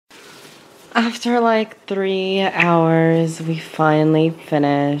After like 3 hours, we finally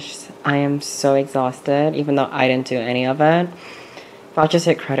finished. I am so exhausted, even though I didn't do any of it. But I'll just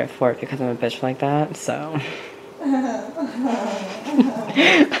take credit for it because I'm a bitch like that, so.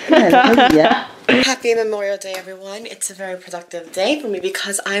 Yeah. Happy Memorial Day, everyone. It's a very productive day for me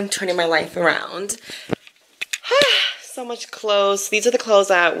because I'm turning my life around. So much clothes. These are the clothes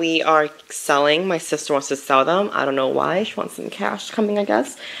that we are selling. My sister wants to sell them. I don't know why. She wants some cash coming, I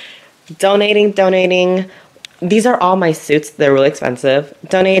guess. Donating. These are all my suits. They're really expensive.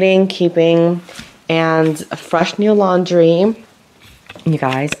 Donating, keeping, and fresh new laundry. You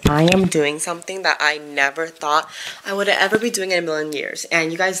guys, I am doing something that I never thought I would ever be doing in a million years.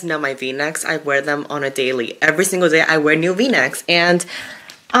 And you guys know my V-necks. I wear them on a daily. Every single day I wear new V-necks. And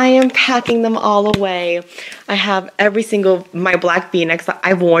I am packing them all away. I have my black V-necks.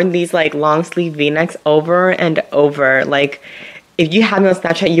 I've worn these like long sleeve V-necks over and over. Like, if you have me on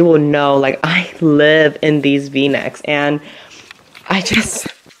Snapchat, you will know, like, I live in these V-necks. And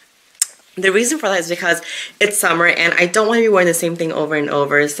the reason for that is because it's summer and I don't want to be wearing the same thing over and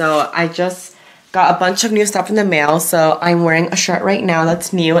over. So I just got a bunch of new stuff in the mail. So I'm wearing a shirt right now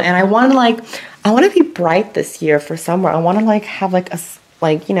that's new. And I want to be bright this year for summer. I want to like have like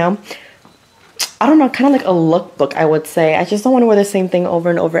you know, I don't know, kind of like a lookbook, I would say. I just don't want to wear the same thing over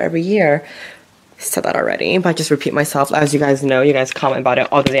and over every year. I said that already, but I just repeat myself. As you guys know, you guys comment about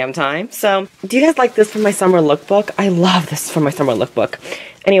it all the damn time. So, do you guys like this for my summer lookbook? I love this for my summer lookbook.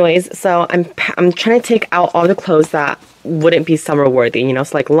 Anyways, so I'm trying to take out all the clothes that wouldn't be summer worthy, you know,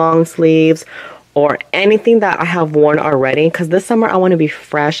 so like long sleeves or anything that I have worn already. Because this summer I want to be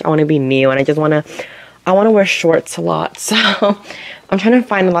fresh, I want to be new, and I want to wear shorts a lot. So, I'm trying to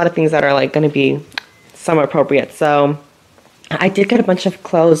find a lot of things that are like going to be summer appropriate. So, I did get a bunch of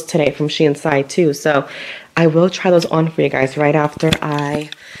clothes today from Sheinside too, so I will try those on for you guys right after I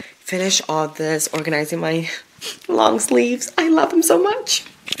finish all this organizing my long sleeves. I love them so much.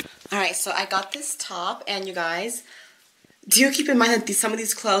 Alright, so I got this top, and you guys, do keep in mind that some of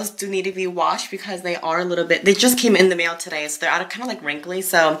these clothes do need to be washed because they are a little bit, they just came in the mail today, so they're kind of like wrinkly,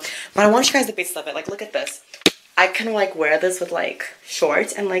 so, but I want you guys the basics of it. Like, look at this. I kind of like wear this with like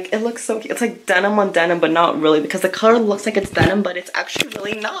shorts, and like it looks so cute. It's like denim on denim, but not really, because the color looks like it's denim, but it's actually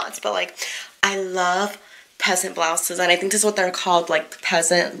really not. But like, I love peasant blouses, and I think this is what they're called, like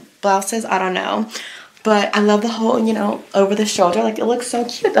peasant blouses. I don't know, but I love the whole, you know, over the shoulder. Like, it looks so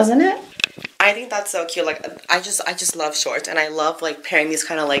cute, doesn't it? I think that's so cute. Like, I just love shorts, and I love like pairing these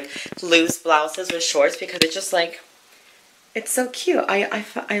kind of like loose blouses with shorts because it's just like, it's so cute.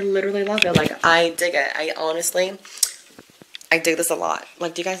 I literally love it. Like, I dig it. I dig this a lot.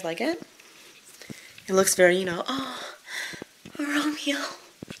 Like, do you guys like it? It looks very, you know, oh, Romeo.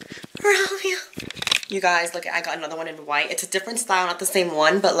 You guys, look, I got another one in white. It's a different style, not the same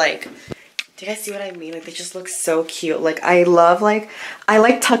one, but like, do you guys see what I mean? Like, they just look so cute. Like, I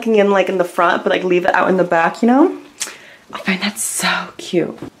like tucking in like in the front, but like leave it out in the back, you know? I find that so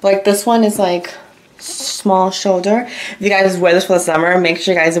cute. Like, this one is like small shoulder. If you guys wear this for the summer, make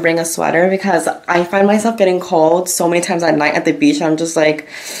sure you guys bring a sweater because I find myself getting cold so many times at night at the beach. I'm just like,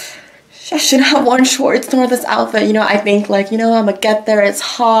 I shouldn't have worn shorts nor this outfit. You know, I think like, you know, I'm gonna get there, it's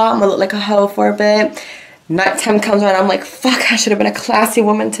hot, I'm gonna look like a hoe for a bit. Nighttime comes around, I'm like, fuck, I should have been a classy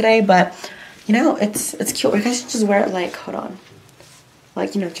woman today. But you know, it's cute. You guys should just wear it like, hold on,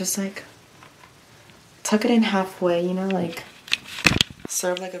 like, you know, just like tuck it in halfway, you know, like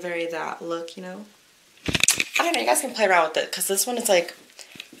serve like a very that look, you know. I don't know, you guys can play around with it because this one is like,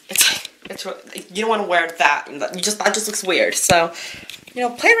 it's you don't want to wear that just looks weird. So, you know,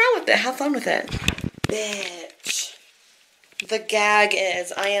 play around with it, have fun with it. Bitch, the gag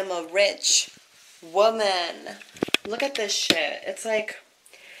is I am a rich woman. Look at this shit. It's like,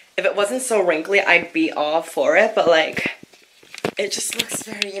 if it wasn't so wrinkly, I'd be all for it, but like, it just looks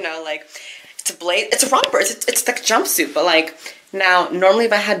very, you know, like, it's a romper, it's like a jumpsuit, but like, now, normally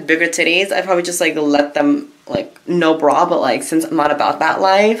if I had bigger titties, I'd probably just like let them, like, no bra, but like, since I'm not about that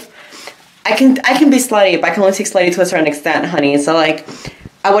life, I can be slutty, but I can only take slutty to a certain extent, honey. So like,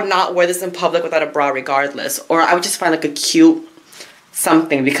 I would not wear this in public without a bra regardless, or I would just find like a cute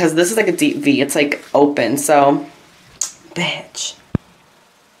something, because this is like a deep V, it's like open, so, bitch.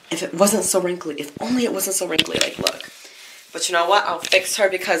 If it wasn't so wrinkly, if only it wasn't so wrinkly, like, look. But you know what, I'll fix her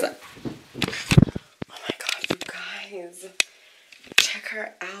because, oh my god, you guys, check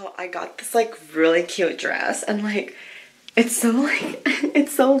her out. I got this like really cute dress, and like, it's so like,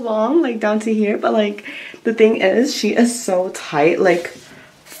 it's so long, like down to here, but like, the thing is, she is so tight, like,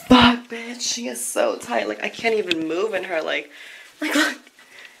 fuck, bitch, she is so tight, like, I can't even move in her, like, look,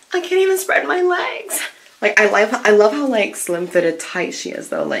 I can't even spread my legs. Like, I love how like slim fitted tight she is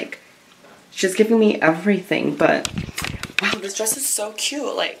though, like, She's giving me everything, but wow, this dress is so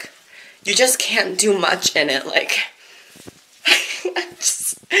cute. Like, you just can't do much in it. Like,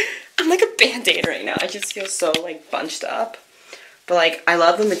 I'm like a band-aid right now. I just feel so like bunched up. But like, I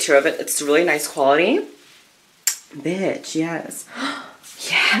love the material of it. It's really nice quality. Bitch, yes.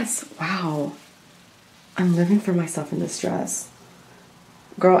 Yes, wow. I'm living for myself in this dress.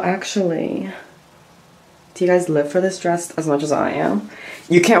 Girl, actually, do you guys live for this dress as much as I am?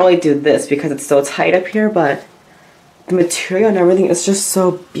 You can't really do this because it's so tight up here, but the material and everything is just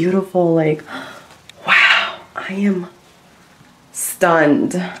so beautiful. Like, wow, I am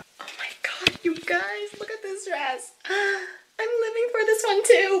stunned. Oh my god, you guys, look at this dress. I'm living for this one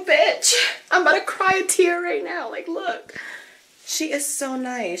too, bitch. I'm about to cry a tear right now. Like, look. She is so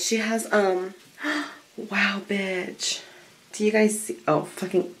nice. She has, wow, bitch. Do you guys see? Oh,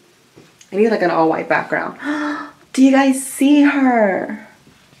 fucking. I need like an all white background. Do you guys see her?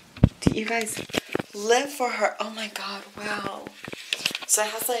 Do you guys live for her? Oh my god, wow. So it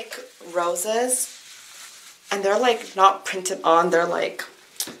has like roses. And they're like not printed on. They're like,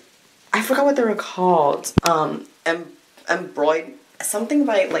 I forgot what they were called. Embroidered. Something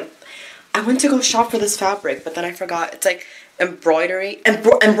by like, I went to go shop for this fabric, but then I forgot. It's like embroidery or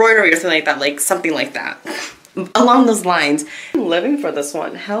something like that. Like something like that. Along those lines. I'm living for this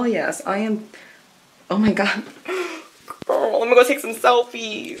one. Hell yes. I am. Oh my god. Girl, let me go take some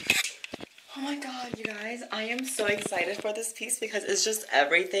selfies. Oh my god, you guys. I am so excited for this piece because it's just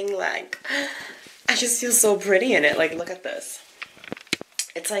everything. Like, I just feel so pretty in it. Like, look at this.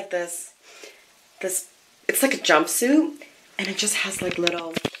 It's like this, it's like a jumpsuit. And it just has like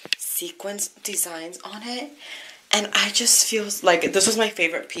little sequence designs on it. And I just feel like this was my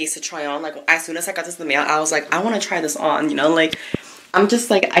favorite piece to try on. Like, as soon as I got this in the mail, I was like, I want to try this on, you know? Like, I'm just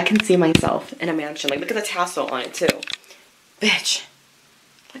like, I can see myself in a mansion. Like, look at the tassel on it, too. Bitch.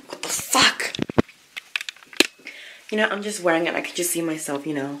 Like, what the fuck? You know, I'm just wearing it. I can just see myself,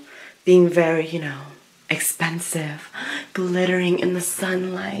 you know, being very, you know, expensive. Glittering in the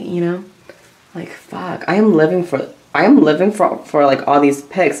sunlight, you know? Like, fuck. I am living for like all these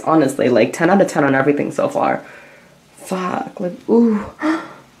pics, honestly. Like 10 out of 10 on everything so far. Fuck. Like, ooh.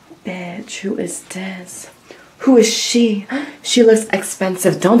 Bitch, who is this? Who is she? She looks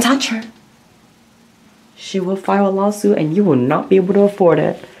expensive. Don't touch her. She will file a lawsuit and you will not be able to afford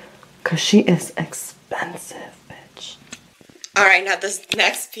it. Because she is expensive, bitch. Alright, now this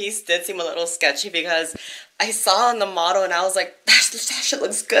next piece did seem a little sketchy because I saw on the model and I was like, that shit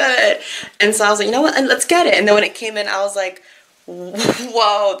looks good. And so I was like, you know what, and let's get it. And then when it came in, I was like,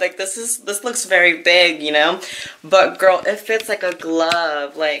 whoa, like this looks very big, you know? But girl, it fits like a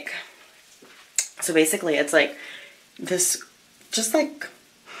glove. Like, so basically it's like this, just like,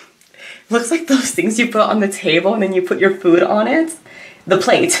 looks like those things you put on the table and then you put your food on it. The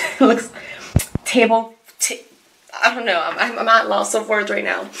plate. It looks, I don't know, I'm at loss of words right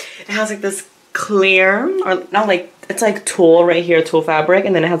now. It has like this clear, or not like, it's like tulle right here, tulle fabric,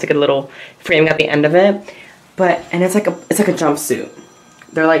 and then it has like a little framing at the end of it. But, and it's like a jumpsuit.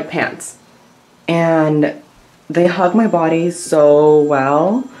 They're like pants. And they hug my body so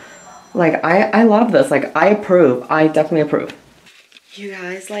well. Like, I love this. Like, I approve. I definitely approve. You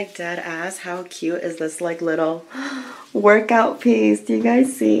guys, like, dead ass, how cute is this like little workout piece? Do you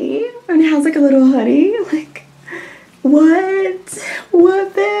guys see? And it has like a little hoodie. Like, what?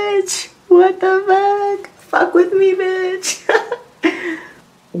 What, bitch? What the fuck? Fuck with me, bitch.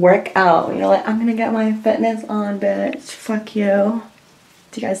 Work out. You know, like, I'm gonna get my fitness on, bitch. Fuck you.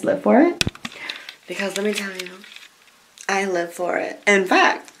 Do you guys live for it? Because let me tell you, I live for it. In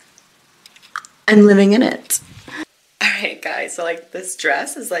fact, I'm living in it. Alright guys, so like this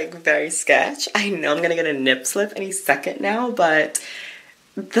dress is like very sketch. I know I'm gonna get a nip slip any second now, but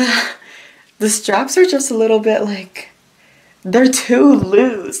the straps are just a little bit like, they're too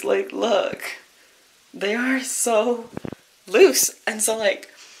loose. Like, look, they are so loose. And so like,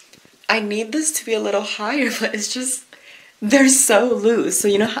 I need this to be a little higher, but it's just, they're so loose. So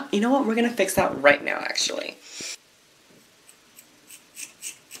you know what? We're gonna fix that right now, actually.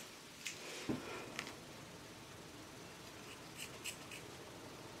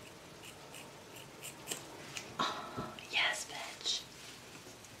 Oh, yes, bitch.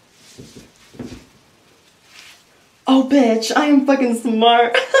 Oh, bitch, I am fucking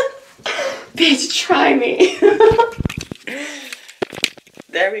smart. Bitch, try me.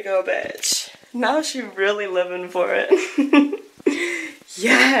 There we go, bitch. Now she really living for it.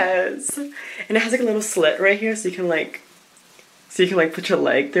 Yes. And it has like a little slit right here so you can like put your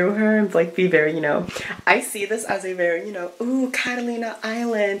leg through her and like be very, you know. I see this as a very, you know, ooh, Catalina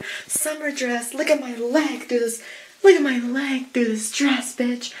Island summer dress. Look at my leg through this. Look at my leg through this dress,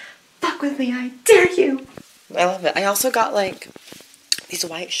 bitch. Fuck fuck with me, I dare you. I love it. I also got like these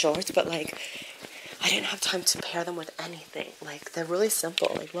white shorts, but like I didn't have time to pair them with anything. Like they're really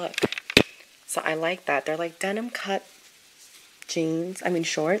simple. Like look. So I like that. They're like denim cut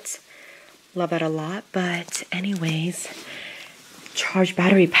shorts. Love that a lot. But anyways, charge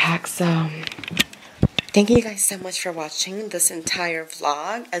battery pack. So thank you guys so much for watching this entire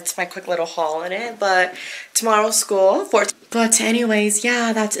vlog. It's my quick little haul in it, but tomorrow's school. But anyways,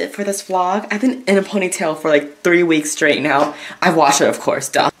 yeah, that's it for this vlog. I've been in a ponytail for like 3 weeks straight now. I've washed it, of course,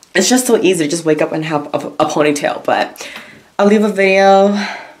 duh. It's just so easy to just wake up and have a ponytail, but I'll leave a video